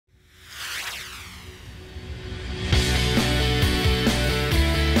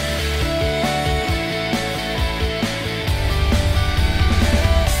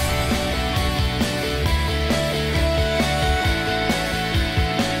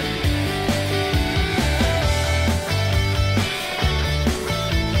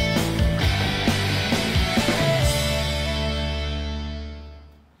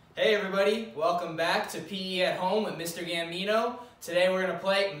welcome back to PE at Home with Mr. Gambino. Today we're going to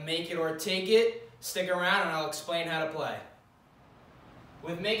play Make It or Take It. Stick around and I'll explain how to play.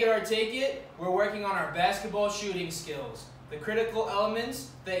 With Make It or Take It, we're working on our basketball shooting skills. The critical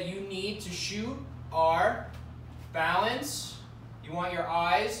elements that you need to shoot are balance. You want your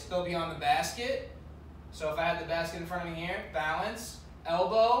eyes, they'll be on the basket. So if I have the basket in front of me here, balance.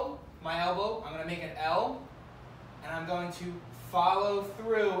 Elbow, my elbow, I'm going to make an L. And I'm going to follow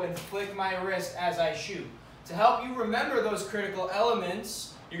through and flick my wrist as I shoot. To help you remember those critical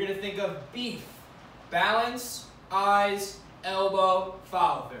elements, you're going to think of beef. Balance, eyes, elbow,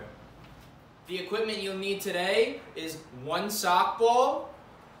 follow through. The equipment you'll need today is one sock ball.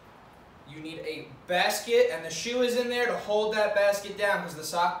 You need a basket, and the shoe is in there to hold that basket down because the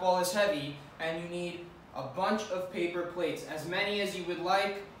sock ball is heavy. And you need a bunch of paper plates, as many as you would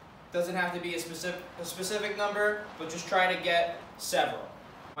like. Doesn't have to be a specific number, but just try to get several.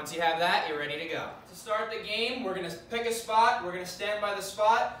 Once you have that, you're ready to go. To start the game, we're going to pick a spot, we're going to stand by the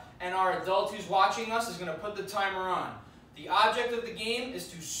spot, and our adult who's watching us is going to put the timer on. The object of the game is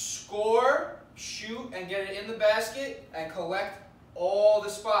to score, shoot, and get it in the basket, and collect all the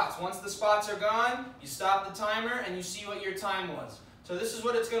spots. Once the spots are gone, you stop the timer, and you see what your time was. So this is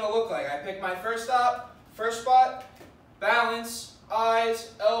what it's going to look like. I pick my first spot, balance,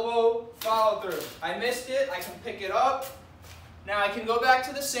 eyes, elbow, follow through. I missed it, I can pick it up. Now I can go back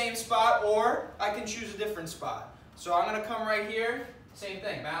to the same spot or I can choose a different spot. So I'm going to come right here, same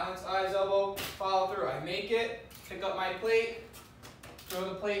thing, balance, eyes, elbow, follow through. I make it, pick up my plate, throw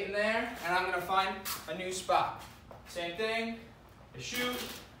the plate in there, and I'm going to find a new spot. Same thing, I shoot,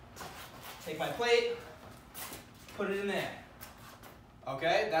 take my plate, put it in there.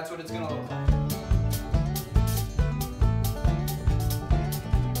 Okay, that's what it's going to look like.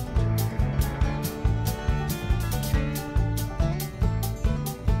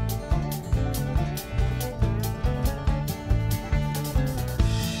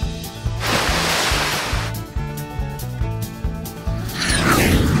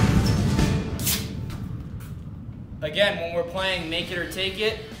 Again, when we're playing Make It or Take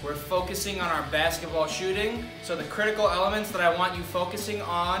It, we're focusing on our basketball shooting. So the critical elements that I want you focusing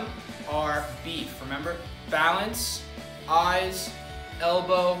on are beef. Remember, balance, eyes,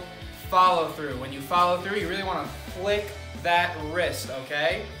 elbow, follow through. When you follow through, you really want to flick that wrist,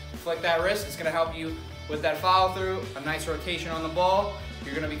 okay? Flick that wrist, it's going to help you with that follow through, a nice rotation on the ball.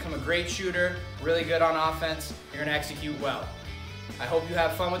 You're going to become a great shooter, really good on offense. You're going to execute well. I hope you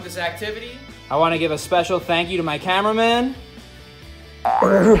have fun with this activity. I want to give a special thank you to my cameraman. He's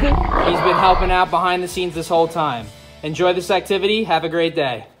been helping out behind the scenes this whole time. Enjoy this activity. Have a great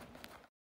day.